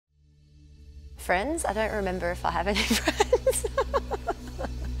Friends? I don't remember if I have any friends.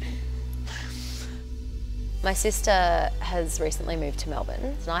 My sister has recently moved to Melbourne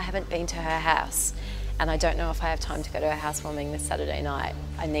and I haven't been to her house, and I don't know if I have time to go to her housewarming this Saturday night.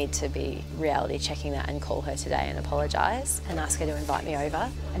 I need to be reality checking that and call her today and apologise and ask her to invite me over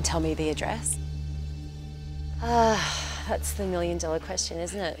and tell me the address. That's the million-dollar question,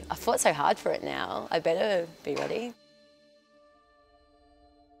 isn't it? I fought so hard for it now. I better be ready.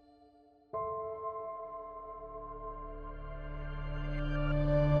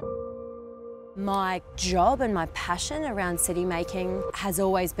 My job and my passion around city making has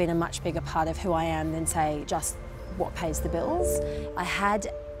always been a much bigger part of who I am than, say, just what pays the bills. I had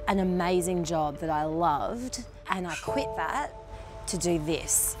an amazing job that I loved and I quit that to do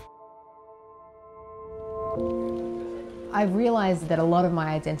this. I realised that a lot of my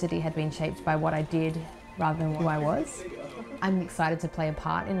identity had been shaped by what I did rather than who I was. I'm excited to play a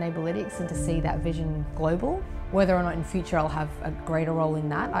part in Neighbourlytics and to see that vision global. Whether or not in future I'll have a greater role in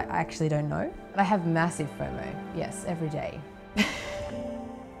that, I actually don't know. But I have massive FOMO, yes, every day.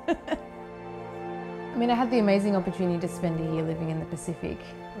 I mean, I had the amazing opportunity to spend a year living in the Pacific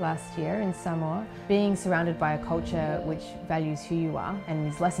last year in Samoa. Being surrounded by a culture which values who you are and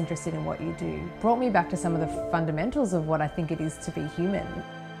is less interested in what you do brought me back to some of the fundamentals of what I think it is to be human.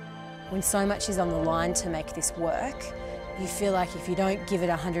 When so much is on the line to make this work, you feel like if you don't give it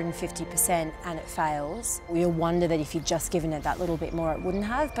 150% and it fails, you'll wonder that if you'd just given it that little bit more it wouldn't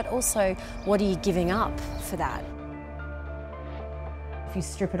have, but also what are you giving up for that? If you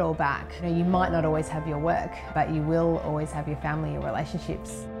strip it all back, you might not always have your work, but you will always have your family, your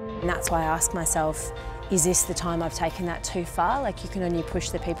relationships. And that's why I ask myself, is this the time I've taken that too far? Like, you can only push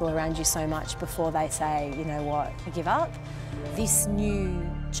the people around you so much before they say, you know what, I give up. This new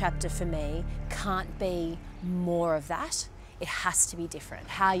chapter for me can't be more of that. It has to be different.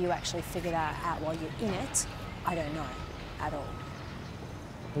 How you actually figure that out while you're in it, I don't know at all.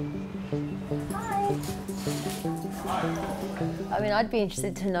 Hi. I mean, I'd be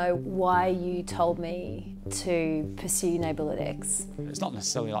interested to know why you told me to pursue Neighbourlytics. It's not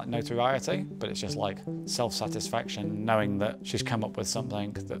necessarily like notoriety, but it's just like self-satisfaction, knowing that she's come up with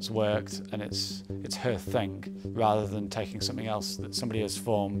something that's worked and it's her thing, rather than taking something else that somebody has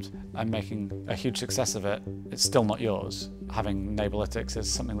formed and making a huge success of it. It's still not yours. Having Neighbourlytics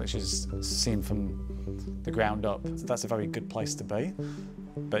is something that she's seen from the ground up. That's a very good place to be,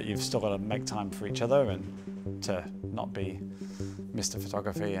 but you've still got to make time for each other and to not be Mr.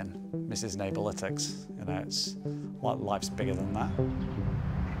 Photography and Mrs. Neighbourlytics. You know, it's like life's bigger than that.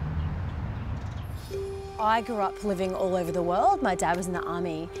 I grew up living all over the world. My dad was in the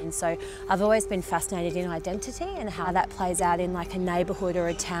army, and so I've always been fascinated in identity and how that plays out in like a neighbourhood or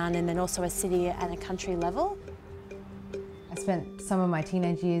a town, and then also a city and a country level. I spent some of my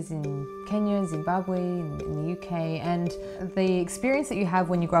teenage years in Kenya, Zimbabwe, in the UK, and the experience that you have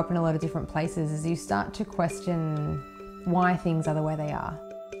when you grow up in a lot of different places is you start to question why things are the way they are.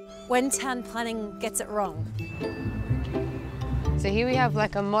 When town planning gets it wrong. So here we have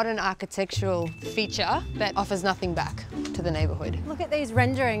like a modern architectural feature that offers nothing back to the neighbourhood. Look at these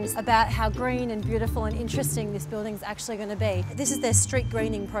renderings about how green and beautiful and interesting this building's actually going to be. This is their street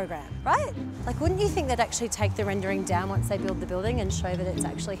greening program, right? Like, wouldn't you think they'd actually take the rendering down once they build the building and show that it's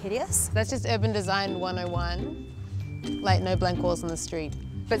actually hideous? That's just urban design 101, like no blank walls on the street.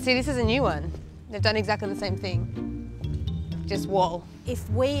 But see, this is a new one. They've done exactly the same thing. Just wall. If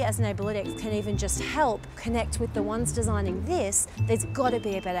we as Neighbourlytics can even just help connect with the ones designing this, there's got to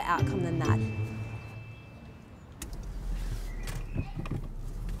be a better outcome than that.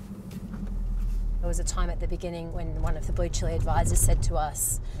 There was a time at the beginning when one of the Blue Chili advisors said to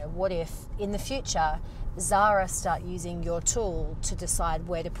us, what if in the future Zara start using your tool to decide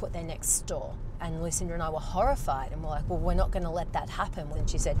where to put their next store? And Lucinda and I were horrified and we're like, well, we're not going to let that happen. And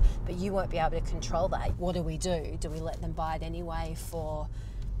she said, but you won't be able to control that. What do we do? Do we let them buy it anyway for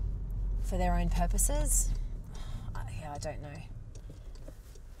their own purposes? Yeah, I don't know.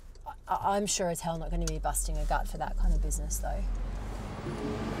 I'm sure as hell not going to be busting a gut for that kind of business though.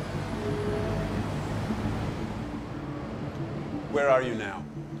 Where are you now?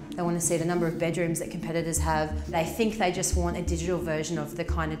 They want to see the number of bedrooms that competitors have. They think they just want a digital version of the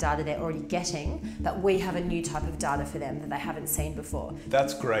kind of data they're already getting, but we have a new type of data for them that they haven't seen before.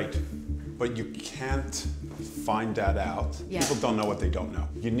 That's great, but you can't find that out. Yeah. People don't know what they don't know.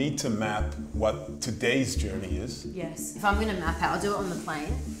 You need to map what today's journey is. Yes. If I'm going to map out, I'll do it on the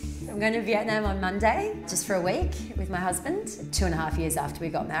plane. I'm going to Vietnam on Monday, just for a week with my husband. 2.5 years after we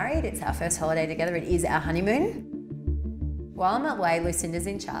got married, it's our first holiday together. It is our honeymoon. While I'm away, Lucinda's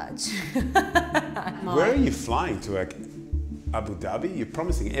in charge. Where are you flying to? Abu Dhabi? You're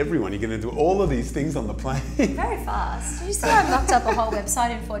promising everyone you're going to do all of these things on the plane. Very fast. Did you see I knocked up a whole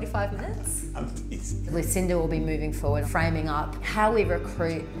website in 45 minutes? I'm teasing. Lucinda will be moving forward, framing up how we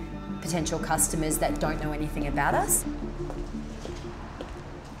recruit potential customers that don't know anything about us.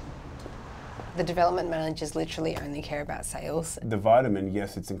 The development managers literally only care about sales. The vitamin,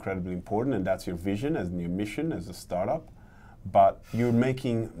 yes, it's incredibly important, and that's your vision and your mission as a startup, but you're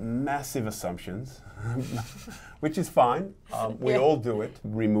making massive assumptions, which is fine. We all do it.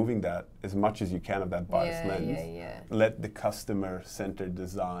 Removing that as much as you can of that bias lens. Let the customer-centered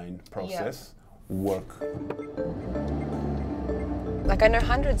design process work. Like, I know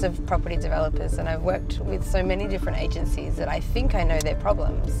hundreds of property developers, and I've worked with so many different agencies that I think I know their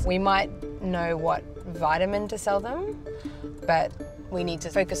problems. We might know what vitamin to sell them, but we need to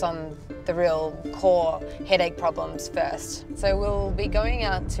focus on the real core headache problems first. So we'll be going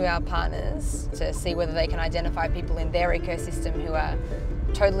out to our partners to see whether they can identify people in their ecosystem who are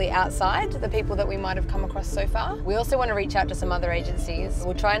totally outside the people that we might have come across so far. We also want to reach out to some other agencies.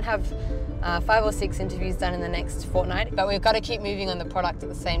 We'll try and have 5 or 6 interviews done in the next fortnight, but we've got to keep moving on the product at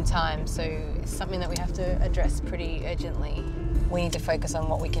the same time, so it's something that we have to address pretty urgently. We need to focus on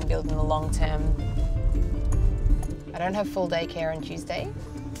what we can build in the long term. I don't have full day care on Tuesday,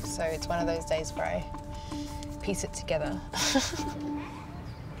 so it's one of those days where I piece it together.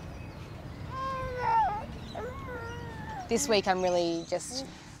 This week I'm really just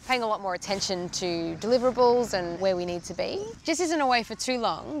paying a lot more attention to deliverables and where we need to be. Jess isn't away for too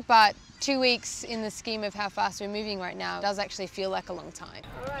long, but 2 weeks in the scheme of how fast we're moving right now does actually feel like a long time.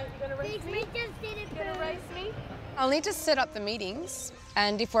 All right, you're gonna race me? You're gonna race me? I'll need to set up the meetings,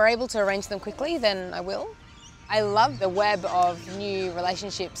 and if we're able to arrange them quickly, then I will. I love the web of new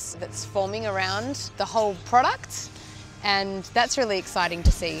relationships that's forming around the whole product, and that's really exciting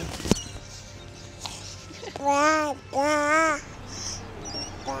to see.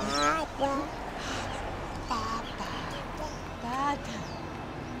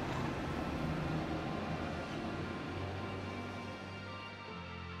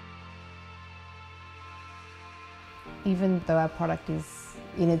 Even though our product is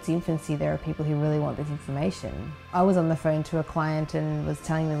in its infancy, there are people who really want this information. I was on the phone to a client and was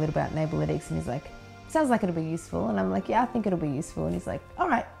telling me a little about Neighbourlytics, and he's like, sounds like it'll be useful. And I'm like, yeah, I think it'll be useful. And he's like, all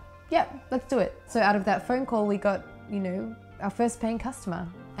right, yeah, let's do it. So out of that phone call, we got, you know, our first paying customer,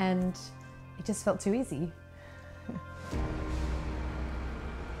 and it just felt too easy.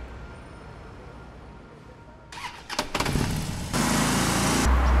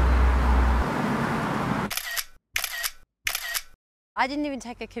 I didn't even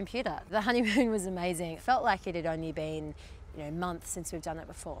take a computer. The honeymoon was amazing. It felt like it had only been, you know, months since we've done it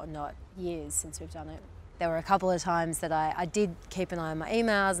before, not years since we've done it. There were a couple of times that I did keep an eye on my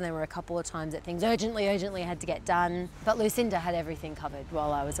emails, and there were a couple of times that things urgently had to get done. But Lucinda had everything covered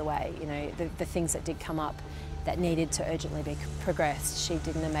while I was away. You know, the things that did come up that needed to urgently be progressed, she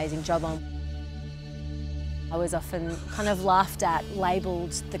did an amazing job on. I was often kind of laughed at,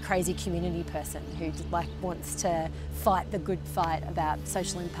 labelled the crazy community person who like wants to fight the good fight about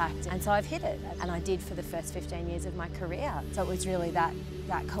social impact. And so I've hit it, and I did for the first 15 years of my career. So it was really that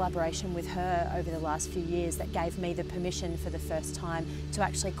collaboration with her over the last few years that gave me the permission for the first time to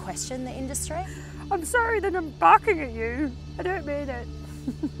actually question the industry. I'm sorry that I'm barking at you. I don't mean it.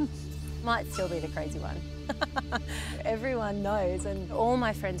 Might still be the crazy one. Everyone knows, and all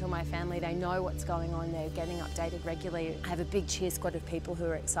my friends, all my family, they know what's going on. They're getting updated regularly. I have a big cheer squad of people who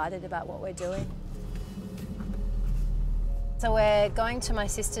are excited about what we're doing. So we're going to my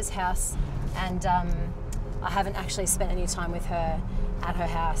sister's house, and I haven't actually spent any time with her at her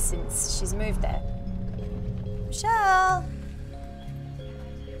house since she's moved there. Michelle!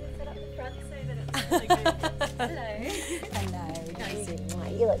 Set up the front so that it's really good. Hello. Hello.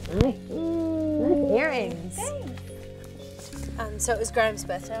 You look nice. Nice earrings. Thanks. So it was Graham's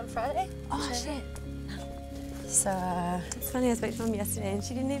birthday on Friday. Oh shit. So it's funny, I spoke to Mum yesterday and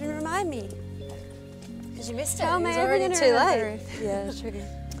she didn't even remind me. Because you missed it. How am It was I ever already gonna too remember? late. Yeah, true.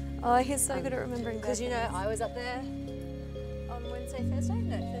 Oh, he's so good at remembering birthdays. Because you know, I was up there on Wednesday, Thursday?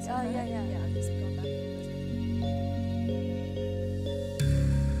 No, Thursday. Oh, yeah, yeah. Yeah, I've just gone back.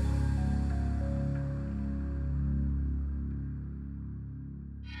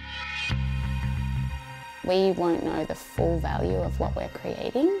 We won't know the full value of what we're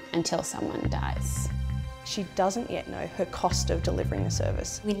creating until someone dies. She doesn't yet know her cost of delivering the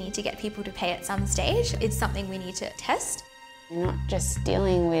service. We need to get people to pay at some stage. It's something we need to test. You're not just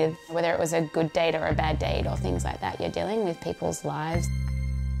dealing with whether it was a good date or a bad date or things like that. You're dealing with people's lives.